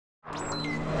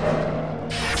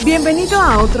Bienvenido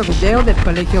a otro video del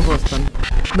Colegio Boston.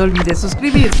 No olvides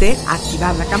suscribirte,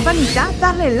 activar la campanita,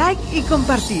 darle like y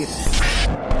compartir.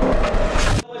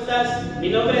 ¿Cómo estás? Mi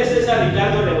nombre es César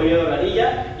Ricardo Rebolledo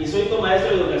Radilla y soy tu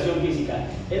maestro de Educación Física.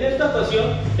 En esta ocasión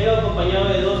vengo acompañado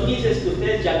de dos mises que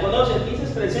ustedes ya conocen. Mises,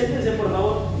 preséntense por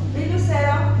favor. Miss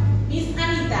Lucero, Miss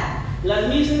Anita. Las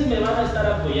mises me van a estar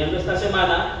apoyando esta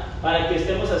semana para que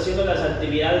estemos haciendo las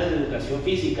actividades de Educación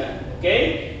Física, ¿ok?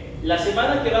 La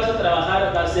semana que vas a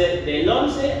trabajar va a ser del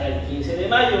 11 al 15 de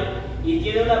mayo y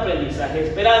tiene un aprendizaje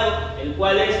esperado, el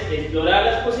cual es explorar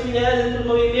las posibilidades de tus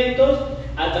movimientos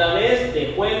a través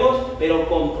de juegos, pero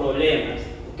con problemas,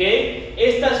 ¿ok?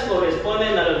 Estas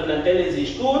corresponden a los planteles de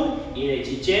Ixkún y de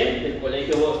Chichén del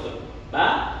Colegio Boston,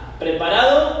 ¿va?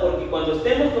 Preparado porque cuando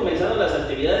estemos comenzando las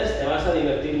actividades te vas a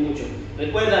divertir mucho.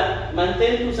 Recuerda,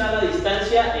 mantén tu sana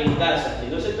distancia en casa,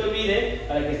 que no se te olvide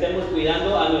para que estemos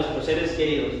cuidando a nuestros seres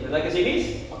queridos, ¿verdad que sí,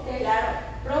 Miss? Ok, claro.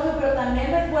 Profe, pero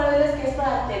también recuerdes que es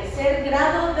para tercer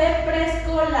grado de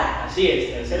preescolar. Así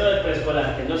es, tercero de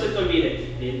preescolar, que no se te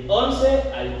olvide, del 11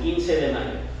 al 15 de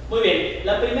mayo. Muy bien,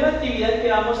 la primera actividad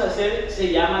que vamos a hacer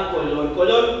se llama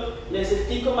color. Les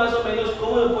explico más o menos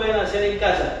cómo lo pueden hacer en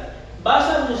casa. Vas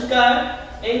a buscar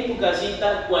en tu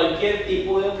casita cualquier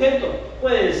tipo de objeto.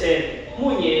 Pueden ser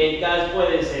muñecas,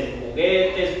 pueden ser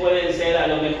juguetes, pueden ser a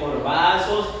lo mejor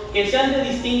vasos, que sean de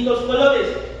distintos colores.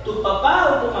 Tu papá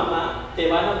o tu mamá te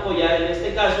van a apoyar en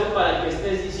este caso para que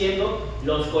estés diciendo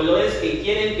los colores que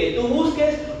quieren que tú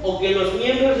busques o que los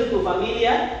miembros de tu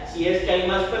familia, si es que hay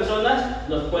más personas,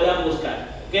 los puedan buscar,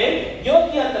 ¿ok? Yo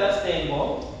aquí atrás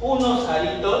tengo unos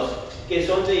aritos que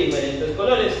son de diferentes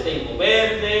colores. Tengo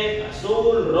verde,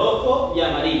 azul, rojo y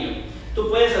amarillo. Tú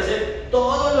puedes hacer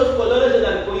todos los colores del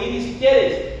arco iris si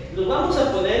quieres. Los vamos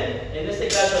a poner, en este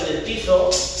caso, en el piso.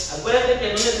 Acuérdate que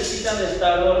no necesitan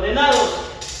estar ordenados.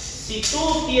 Si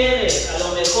tú tienes, a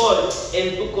lo mejor,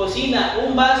 en tu cocina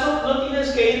un vaso, no tienes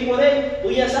que ir por él.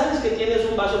 Tú ya sabes que tienes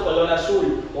un vaso color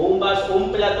azul o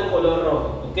un plato color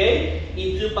rojo, ¿ok?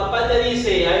 Y tu papá te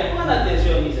dice, a ver, pongan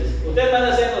atención, dices, ustedes van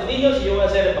a ser los niños y yo voy a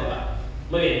ser el papá.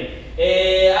 Muy bien.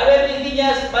 A ver, mis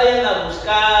niñas, vayan a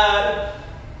buscar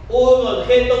un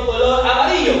objeto color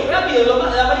amarillo. Rápido,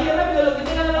 amarillo, rápido, lo que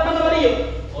tengan en la mano amarillo.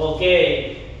 Ok.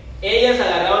 Ellas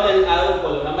agarraron algo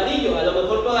color amarillo. A lo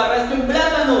mejor tú agarraste un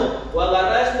plátano o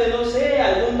agarraste, no sé,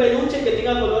 algún peluche que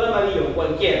tenga color amarillo,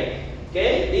 cualquiera.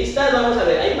 ¿Ok? ¿Listas? Vamos a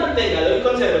ver. Ahí manténgalo y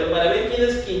consérvelo para ver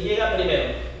quién llega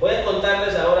primero. Voy a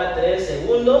contarles ahora 3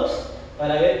 segundos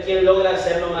para ver quién logra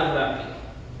hacerlo más rápido.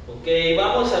 Ok,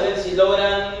 vamos a ver si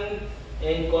logran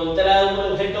encontrar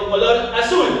un objeto color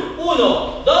azul.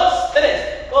 1, 2, 3.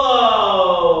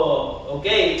 ¡Oh! Ok,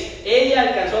 ella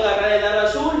alcanzó a agarrar el aro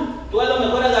azul. Tú a lo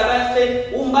mejor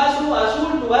agarraste un vaso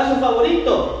azul, tu vaso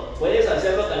favorito. Puedes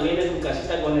hacerlo también en tu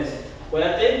casita con ese.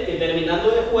 Acuérdate que terminando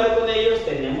de jugar con ellos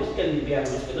tenemos que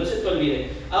limpiarlos, que no se te olvide.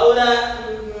 Ahora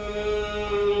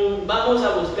vamos a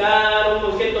buscar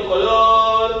un objeto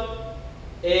color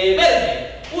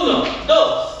verde. 1,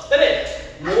 2, 3.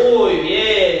 Muy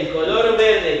bien, color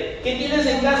verde. ¿Qué tienes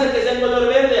en casa que sea color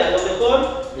verde? A lo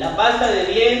mejor la pasta de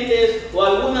dientes o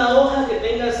alguna hoja que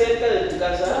tengas cerca de tu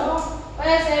casa. No,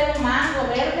 puede ser un mango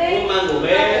verde. Un mango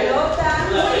verde.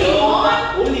 Una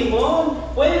pelota, un limón.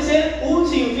 Puede ser un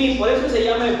sinfín, por eso se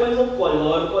llama el juego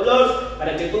color.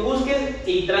 Para que tú busques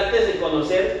y trates de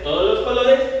conocer todos los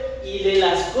colores y de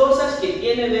las cosas que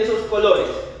tienen esos colores.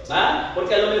 ¿Va?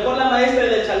 Porque a lo mejor la maestra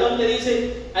del salón te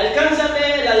dice,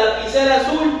 alcánzame la lapicera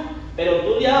azul, pero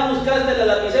tú ya buscaste la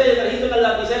lapicera y trajiste una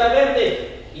lapicera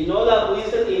verde y no la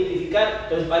pudiste identificar.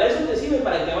 Entonces para eso te sirve,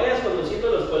 para que vayas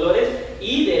conociendo los colores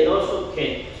y de los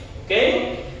objetos, ¿ok?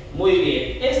 Muy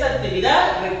bien, esta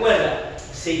actividad, recuerda,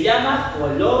 se llama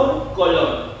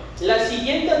color. La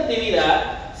siguiente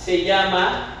actividad se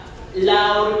llama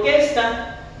la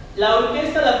orquesta. La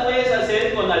orquesta la puedes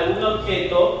hacer con algún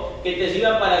objeto que te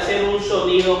sirva para hacer un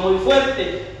sonido muy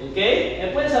fuerte, ¿ok?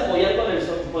 ¿Me puedes apoyar con el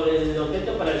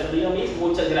objeto para el sonido, Miss?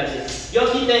 Muchas gracias. Yo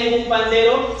aquí tengo un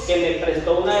pandero que me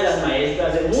prestó una de las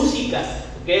maestras de música,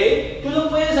 ¿ok? Tú lo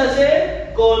puedes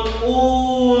hacer con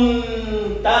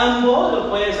un tambo, lo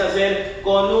puedes hacer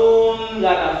con un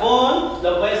garrafón,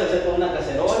 lo puedes hacer con una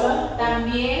cacerola.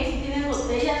 También, si tienes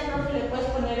botellas, profe, le puedes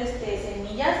poner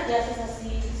semillas y haces así.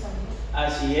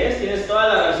 Así es, tienes toda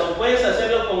la razón. Puedes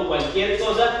hacerlo con cualquier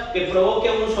cosa que provoque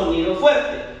un sonido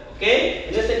fuerte, ¿ok?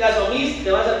 En este caso, Miss,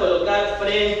 te vas a colocar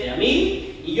frente a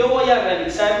mí y yo voy a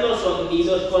realizar los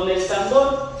sonidos con el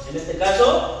tambor. En este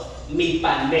caso, mi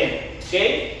pandero, ¿ok?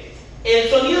 El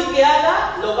sonido que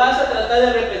haga lo vas a tratar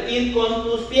de repetir con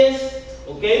tus pies,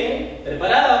 ¿ok?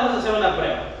 ¿Preparada? Vamos a hacer una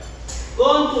prueba.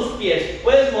 con tus pies.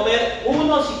 Puedes mover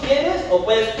uno si quieres o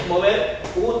puedes mover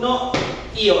uno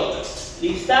y otro.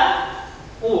 ¿Lista?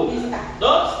 1,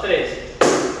 2, 3.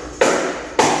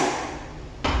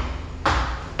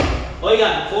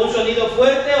 Oigan, ¿fue un sonido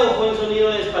fuerte o fue un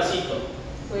sonido despacito?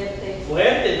 Fuerte.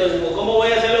 Fuerte, entonces, ¿cómo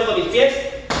voy a hacerlo con mis pies?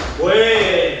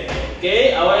 Fuerte. Ok,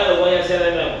 ahora lo voy a hacer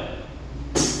de nuevo.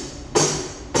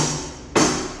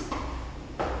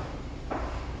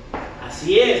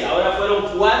 Así es, ahora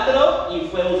fueron 4 y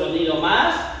fue un sonido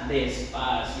más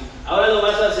despacio. Ahora lo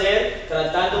vas a hacer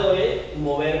tratando de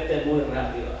moverte muy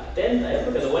rápido. Atenta,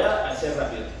 porque lo voy a hacer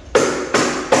rápido.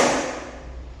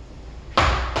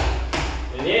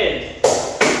 Muy bien.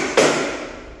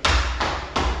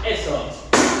 Eso.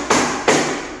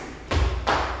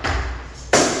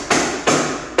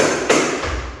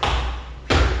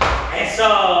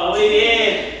 Eso, muy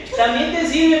bien. También te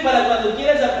sirve para cuando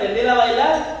quieras aprender a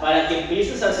bailar, para que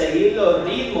empieces a seguir los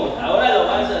ritmos. Ahora lo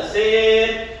vas a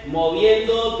hacer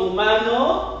moviendo tu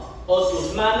mano o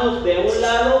tus manos de un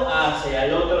lado hacia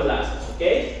el otro lado, ¿ok?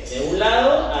 De un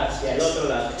lado hacia el otro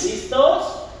lado.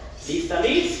 ¿Listos? ¿Lista,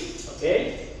 Miss? ¿Ok?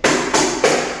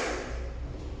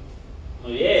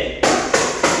 Muy bien.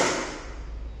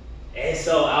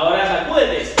 Eso, ahora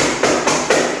sacúdete.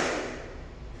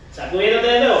 Sacudiéndote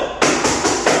de nuevo.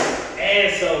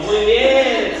 Eso, muy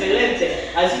bien,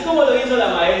 excelente. Así como lo hizo la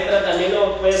maestra, también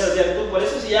lo puedes hacer tú. Por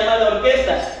eso se llama la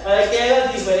orquesta, para que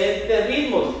hagas diferentes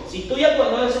ritmos. Si tú ya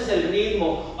conoces el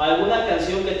ritmo o alguna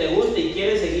canción que te guste y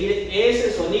quieres seguir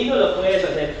ese sonido, lo puedes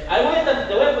hacer.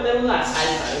 Te voy a poner una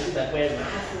salsa, a ver si te acuerdas.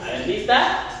 A ver,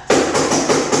 ¿lista?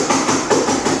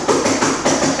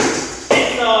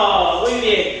 Eso, muy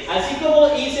bien. Así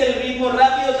como hice el ritmo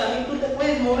rápido, también tú te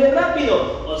puedes mover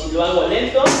rápido. O si lo hago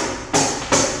lento,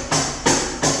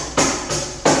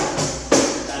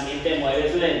 te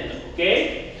mueves lento, ¿ok?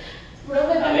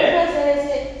 Profe, también puede ser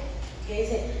ese que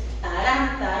dice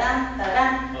tarán, tarán,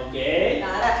 tarán. Ok.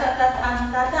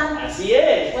 Taran, tarán. Así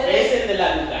es. ¿Puede? Es el de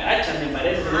la cucaracha, me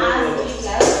parece. Sí,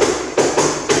 claro.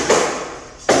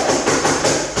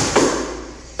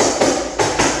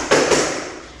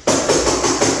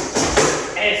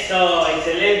 Eso,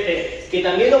 excelente. Que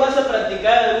también lo vas a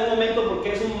practicar en algún momento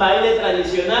porque es un baile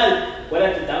tradicional.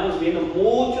 Acuérdate que estamos viendo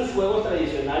muchos juegos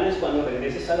tradicionales cuando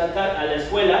regreses a la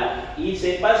escuela y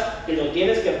sepas que lo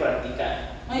tienes que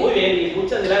practicar. Muy bien, Liz,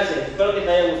 muchas gracias. Espero que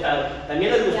te haya gustado.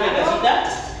 ¿También les gustó en casita?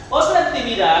 Otra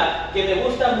actividad que me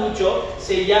gusta mucho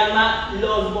se llama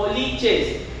los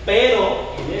boliches.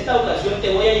 Pero en esta ocasión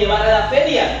te voy a llevar a la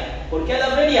feria. ¿Por qué a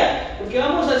la feria? Porque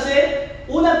vamos a hacer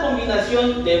una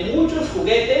combinación de muchos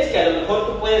juguetes que a lo mejor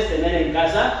tú puedes tener en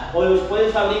casa o los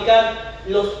puedes fabricar.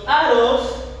 Los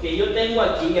aros que yo tengo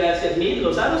aquí, gracias Mil,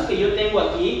 los aros que yo tengo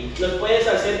aquí los puedes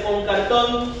hacer con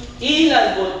cartón, y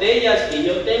las botellas que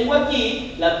yo tengo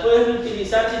aquí las puedes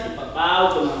reutilizar. Si tu papá o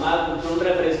tu mamá compró un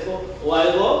refresco o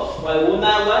algo o algún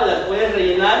agua, las puedes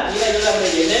rellenar. Mira, yo las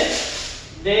rellené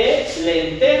de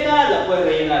lenteja, las puedes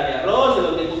rellenar de arroz, de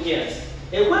lo que tú quieras.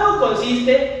 El juego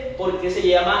consiste, porque se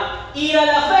llama ir a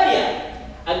la feria.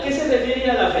 ¿A qué se refiere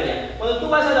ir a la feria? Cuando tú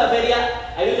vas a la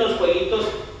feria hay unos jueguitos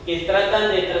que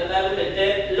tratan de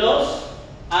meter los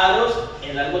aros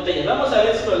en las botellas. Vamos a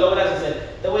ver si lo logras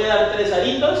hacer. Te voy a dar 3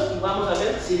 aritos y vamos a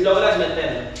ver si logras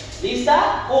meterlo.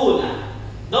 ¿Lista? 1,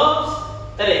 2,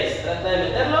 3. Trata de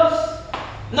meterlos.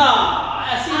 No,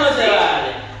 así no se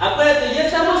vale. Acuérdate, ya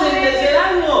estamos en tercer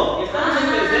año. Estamos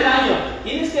en tercer año.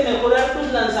 Tienes que mejorar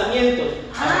tus lanzamientos.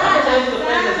 Vamos a ver si lo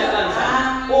puedes hacer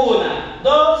lanzar. 1,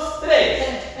 2,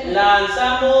 3.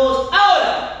 Lanzamos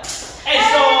ahora.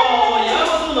 ¡Eso!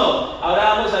 Llevamos 1. Ahora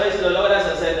vamos a ver si lo logras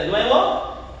hacer de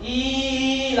nuevo.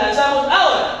 Y lanzamos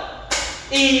ahora.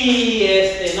 Y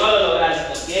no lo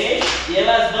lograste, ¿ok?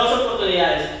 Llevas 2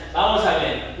 oportunidades. Vamos a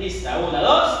ver. Lista. 1,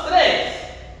 2, 3.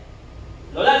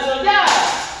 Lo lanzo ya.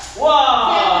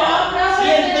 ¡Wow! Sí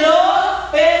entró,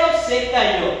 pero se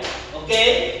cayó. ¿Ok?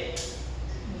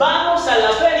 Vamos a la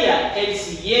feria. El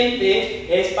siguiente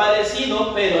es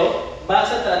parecido, pero vas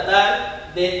a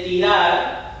tratar de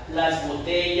tirar las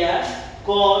botellas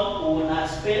con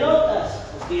unas pelotas.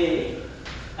 ¿Ok?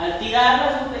 Al tirar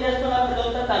las botellas con la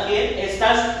pelota también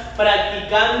estás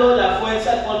practicando la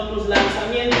fuerza con tus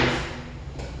lanzamientos.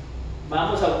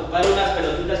 Vamos a ocupar unas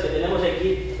pelotitas que tenemos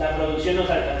aquí. La producción nos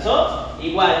alcanzó.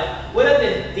 Igual,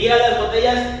 acuérdate, tira las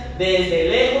botellas desde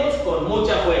lejos con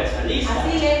mucha fuerza. ¿Lista?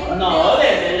 ¿Así lejos? No,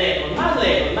 desde lejos, más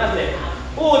lejos, más lejos.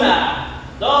 1,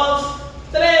 2,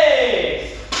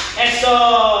 3.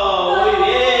 ¡Eso! Muy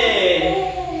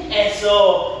bien.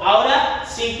 Eso. Ahora,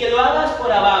 sin que lo hagas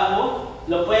por abajo,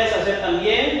 lo puedes hacer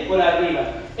también por arriba.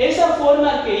 Esa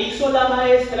forma que hizo la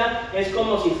maestra es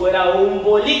como si fuera un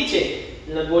boliche.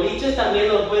 Los boliches también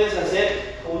los puedes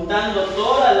hacer juntando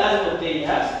todas las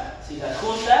botellas. Si las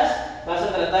juntas, vas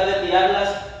a tratar de tirarlas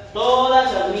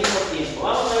todas al mismo tiempo.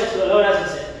 Vamos a ver si lo logras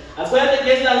hacer. Acuérdate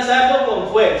que es lanzarlo con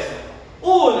fuerza.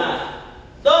 1,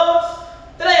 2,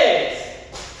 3.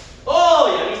 Oh,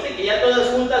 ya viste que ya todas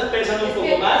juntas pesan un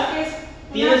poco más.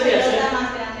 Tienes que hacer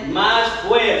más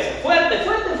fuerza. Fuerte,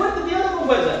 fuerte, fuerte, tirando con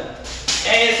fuerza.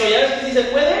 Eso, ya ves que sí se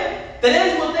puede.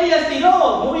 3 botellas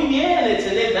tiró. Muy bien,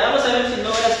 excelente. Vamos a ver si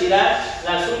logras tirar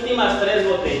las últimas 3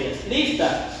 botellas.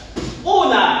 Lista.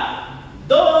 1,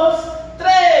 2,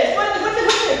 3. Fuerte, fuerte,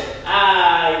 fuerte.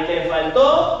 Ay, te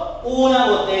faltó una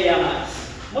botella más.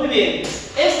 Muy bien.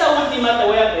 Esta última te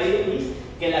voy a pedir, Luis,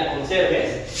 que la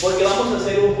conserves, porque vamos a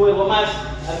hacer un juego más.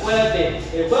 Acuérdate,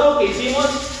 el juego que hicimos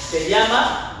se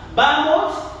llama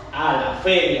Vamos a la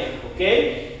Feria, ¿ok?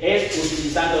 Es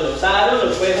utilizando los aros,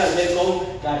 lo puedes hacer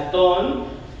con cartón,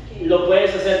 lo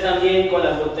puedes hacer también con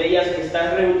las botellas que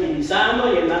estás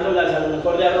reutilizando, llenándolas a lo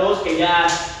mejor de arroz que ya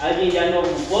alguien ya no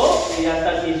ocupó, que ya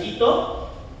está viejito,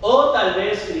 o tal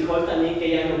vez frijol también que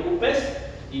ya no ocupes,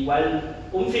 igual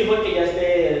un frijol que ya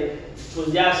esté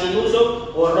pues ya sin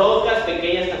uso, o rocas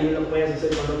pequeñas también lo puedes hacer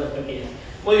con rocas pequeñas.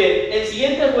 Muy bien, el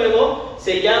siguiente juego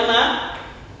se llama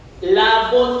la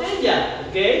botella,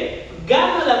 ¿ok?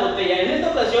 Gana la botella. En esta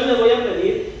ocasión les voy a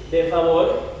pedir de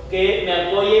favor que me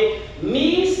apoye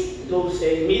mis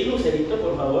luceritos,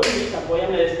 por favor. Mis,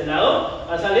 apóyame de este lado.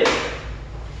 ¿Sale?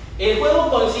 El juego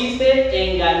consiste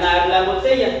en ganar la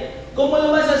botella. ¿Cómo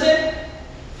lo vas a hacer?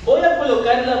 Voy a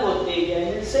colocar la botella en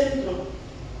el centro.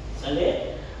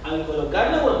 ¿Sale? Al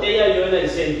colocar la botella yo en el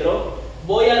centro,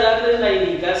 voy a darles la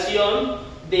indicación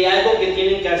de algo que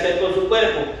tienen que hacer con su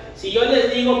cuerpo. Si yo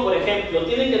les digo, por ejemplo,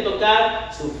 tienen que tocar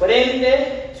su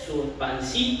frente, su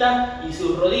pancita y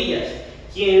sus rodillas.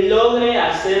 Quien logre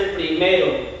hacer primero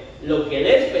lo que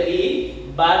les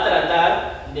pedí, va a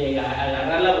tratar de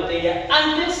agarrar la botella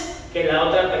antes que la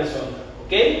otra persona.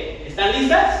 ¿Ok? ¿Están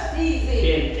listas? Sí, sí.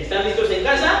 Bien, ¿están listos en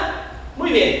casa?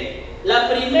 Muy bien. La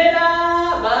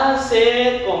primera va a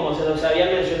ser como se los había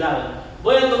mencionado.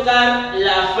 Voy a tocar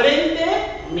la frente,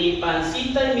 mi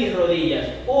pancita y mis rodillas.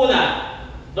 1,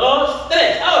 2,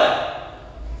 3. Ahora.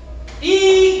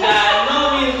 Y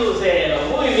ganó mi lucero.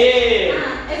 Muy bien.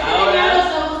 Es que ahora tenía los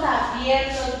ojos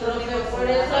abiertos, profe, por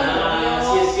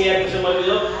eso sí es cierto, se me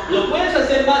olvidó. Lo puedes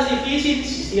hacer más difícil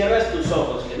si cierras tus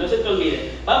ojos, que no se te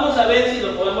olvide. Vamos a ver si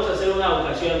lo podemos hacer una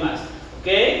ocasión más. ¿Ok?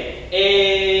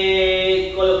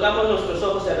 Colocamos nuestros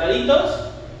ojos cerraditos.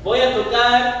 Voy a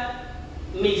tocar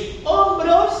mis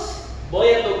hombros, voy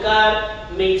a tocar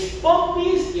mis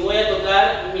pompis y voy a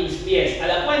tocar mis pies. A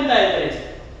la cuenta de 3.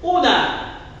 1,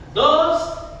 2,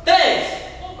 3.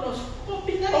 Hombros,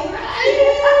 pompis,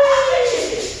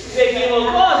 se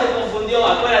equivocó, se confundió.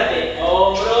 Acuérdate,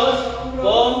 hombros,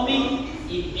 pompis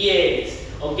y pies.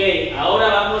 Ok, ahora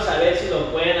vamos a ver si lo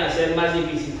pueden hacer más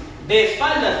difícil. De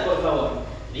espaldas, por favor.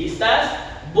 ¿Listas?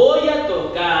 Voy a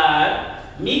tocar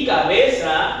mi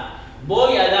cabeza,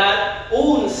 voy a dar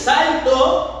un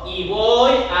salto y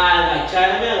voy a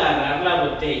agacharme a agarrar la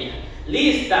botella.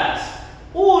 ¿Listas?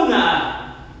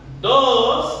 1,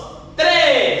 2,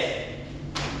 3.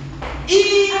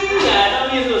 Y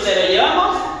ganó mi lucero.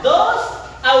 Llevamos 2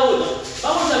 a 1.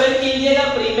 Vamos a ver quién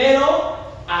llega primero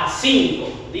a 5.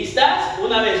 ¿Listas?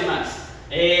 Una vez más.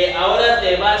 Ahora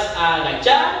te vas a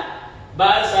agachar,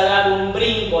 vas a dar un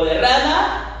brinco de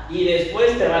rana y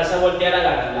después te vas a voltear a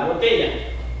agarrar la botella.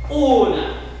 1,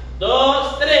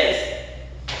 2, 3.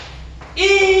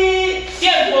 ¡Y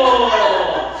tiempo!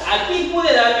 Aquí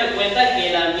pude darme cuenta que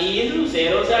la Miss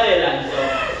Lucero se adelantó.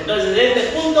 Entonces, este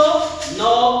punto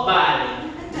no vale.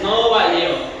 No valió.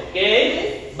 ¿Ok?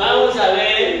 Vamos a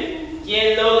ver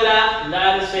quién logra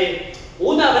darse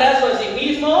un abrazo a sí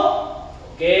mismo.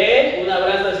 ¿Ok? Un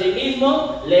abrazo a sí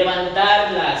mismo.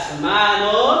 Levantar las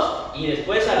manos y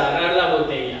después agarrar la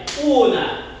botella. 1,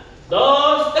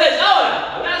 2, 3.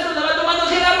 Ahora, abrazo, levanto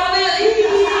manos y agarro la botella.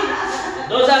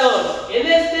 2 a 2. En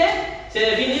este se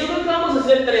define, yo creo que vamos a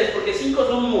hacer 3 porque 5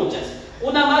 son muchas.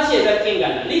 Una más y a ver quién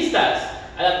gana. ¿Listas?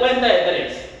 A la cuenta de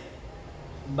 3.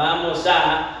 Vamos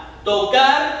a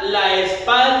tocar la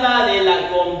espalda de la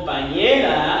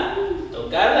compañera.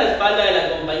 Tocar la espalda de la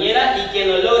compañera y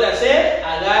quien lo logra hacer,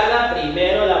 agarra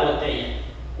primero la botella.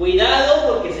 Cuidado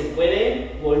porque se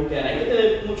puede golpear. Hay que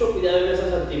tener mucho cuidado en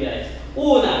esas actividades.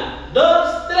 1,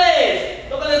 2, 3.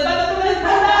 Toca la espalda, toca la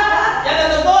espalda. Ya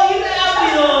la tocó y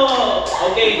rápido.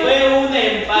 Ok, fue un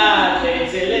empate.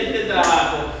 Excelente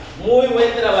trabajo. Muy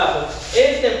buen trabajo.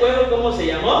 ¿Este juego cómo se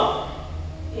llamó?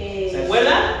 ¿Se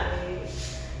acuerdan?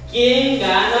 ¿Quién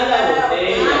gana la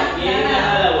botella?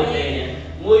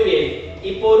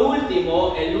 por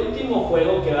último, el último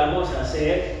juego que vamos a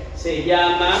hacer se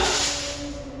llama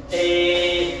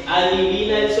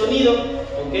adivina el sonido.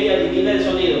 Ok, adivina el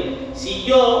sonido. Si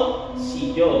yo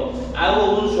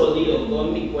hago un sonido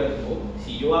con mi cuerpo,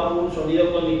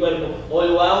 o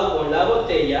lo hago con la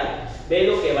botella, ve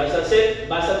lo que vas a hacer.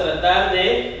 Vas a tratar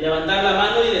de levantar la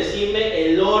mano y decirme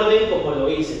el orden como lo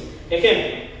hice.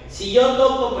 Ejemplo, si yo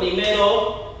toco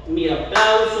primero mi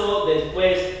aplauso,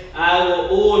 después hago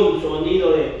un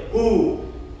sonido de o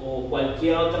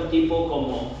cualquier otro tipo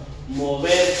como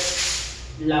mover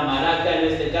la maraca, en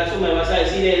este caso me vas a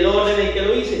decir el orden en que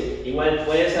lo hice. Igual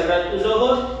puedes cerrar tus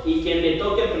ojos y quien me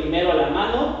toque primero a la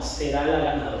mano será la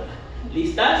ganadora.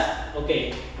 ¿Listas? Ok,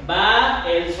 va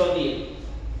el sonido.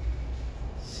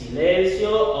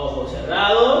 Silencio, ojos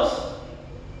cerrados.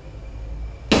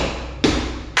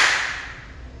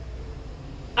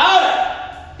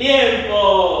 Ahora,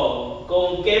 tiempo.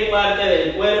 ¿Con qué parte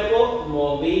del cuerpo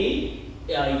moví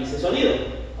ahí ese sonido?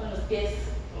 Con los pies.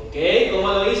 Ok,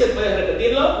 ¿cómo lo hice? ¿Puedes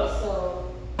repetirlo? Hizo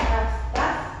tras.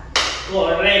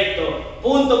 Correcto,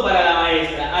 punto para la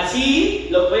maestra. Así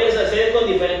lo puedes hacer con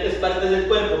diferentes partes del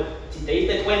cuerpo. Si te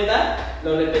diste cuenta,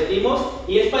 lo repetimos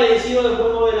y es parecido al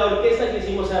juego de la orquesta que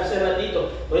hicimos hace ratito.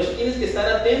 Por eso tienes que estar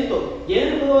atento. Y en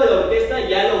el juego de la orquesta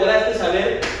ya lograste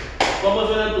saber cómo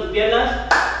suenan tus piernas,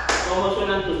 cómo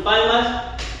suenan tus palmas,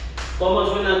 cómo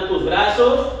suenan tus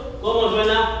brazos, cómo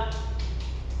suenan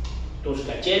tus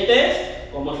cachetes,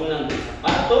 cómo suenan tus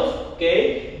zapatos, ¿ok?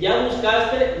 Ya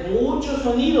buscaste muchos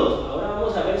sonidos. Ahora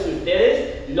vamos a ver si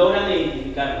ustedes logran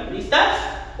identificarlos. ¿Listas?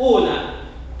 1,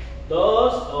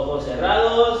 2, ojos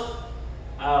cerrados.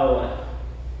 Ahora.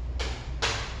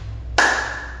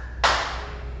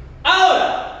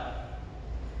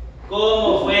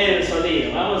 ¿Cómo fue el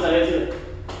sonido? Vamos a ver si...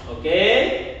 Ok.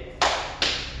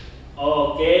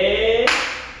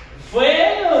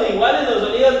 Fueron iguales los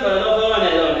sonidos, pero no fueron en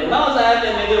el orden. Vamos a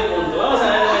darle medio punto.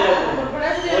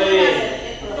 Muy bien.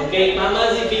 Ok,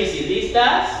 más difícil.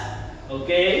 ¿Listas? Ok.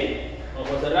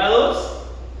 Ojos cerrados.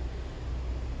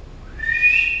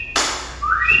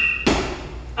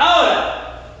 Ahora.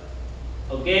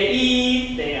 Ok,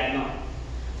 y te ganó.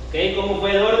 Ok, ¿cómo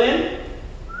fue el orden?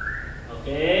 Ok.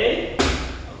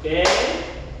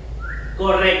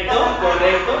 Correcto,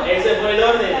 ese fue el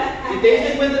orden. Si te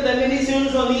diste cuenta, también hice un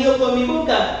sonido con mi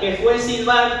boca, que fue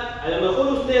silbar. A lo mejor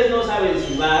ustedes no saben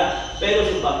silbar, pero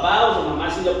su papá o su mamá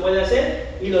sí lo puede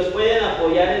hacer y los pueden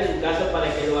apoyar en su casa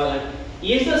para que lo hagan.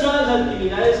 Y estas son las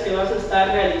actividades que vas a estar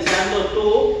realizando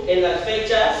tú en las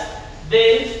fechas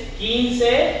del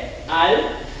 11 al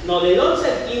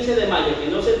 15 de mayo, que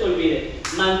no se te olvide.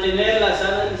 Mantener la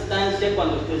sana distancia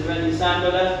cuando estés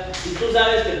realizándolas. Si tú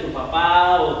sabes que tu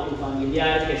papá o tu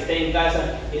familiar que esté en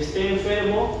casa esté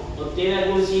enfermo o tiene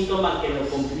algún síntoma que lo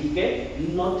complique,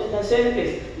 no te le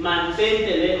acerques,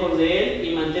 mantente lejos de él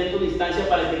y mantén tu distancia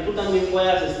para que tú también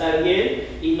puedas estar bien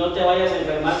y no te vayas a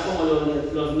enfermar como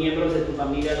los miembros de tu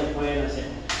familia lo pueden hacer.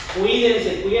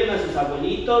 Cuídense, cuiden a sus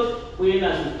abuelitos, cuiden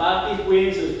a sus papis,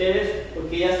 cuídense ustedes,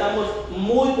 porque ya estamos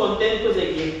muy contentos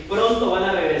de que pronto van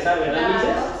a regresar, ¿verdad,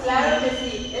 Mises? Claro que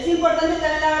sí. Es importante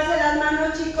también lavarse las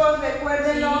manos, chicos,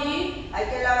 recuérdenlo. Sí. Hay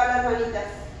que lavar las manitas.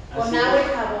 Con Así agua es. y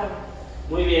jabón.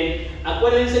 Muy bien.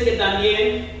 Acuérdense que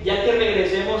también, ya que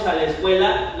regresemos a la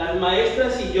escuela, las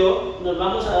maestras y yo nos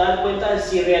vamos a dar cuenta de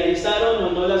si realizaron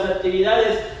o no las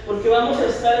actividades, porque vamos a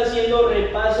estar haciendo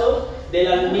repasos de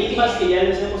las mismas que ya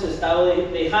les hemos estado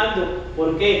dejando.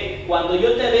 Porque cuando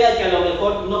yo te vea que a lo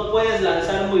mejor no puedes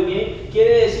lanzar muy bien,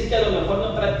 quiere decir que a lo mejor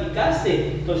no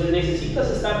practicaste. Entonces necesitas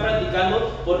estar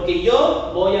practicando, porque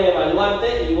yo voy a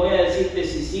evaluarte y voy a decirte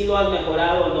si sí lo has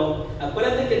mejorado o no.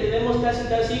 Acuérdate que tenemos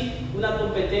casi una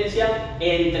competencia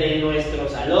entre nuestro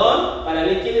salón para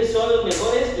ver quiénes son los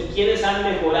mejores y quiénes han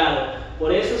mejorado.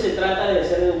 Por eso se trata de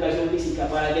hacer educación física,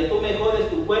 para que tú mejores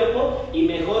tu cuerpo y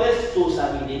mejores tus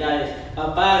habilidades.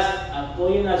 Papás,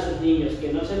 apoyen a sus niños,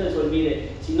 que no se les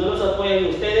olvide. Si no los apoyan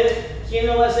ustedes, ¿quién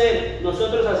lo va a hacer?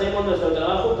 Nosotros hacemos nuestro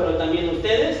trabajo, pero también a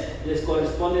ustedes les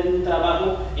corresponde un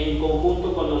trabajo en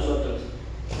conjunto con nosotros.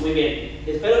 Muy bien,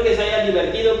 espero que se hayan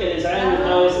divertido, que les hayan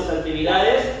gustado estas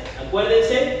actividades.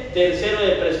 Acuérdense, tercero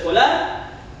de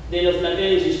preescolar, de los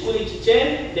planteles Ixkún y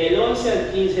Chichén, del 11 al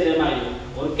 15 de mayo.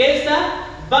 Orquesta,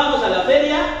 vamos a la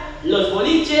feria, los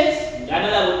boliches,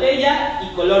 gana la botella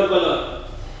y color.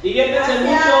 Diviértanse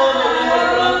mucho, nos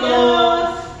vemos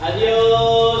pronto.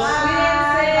 Adiós.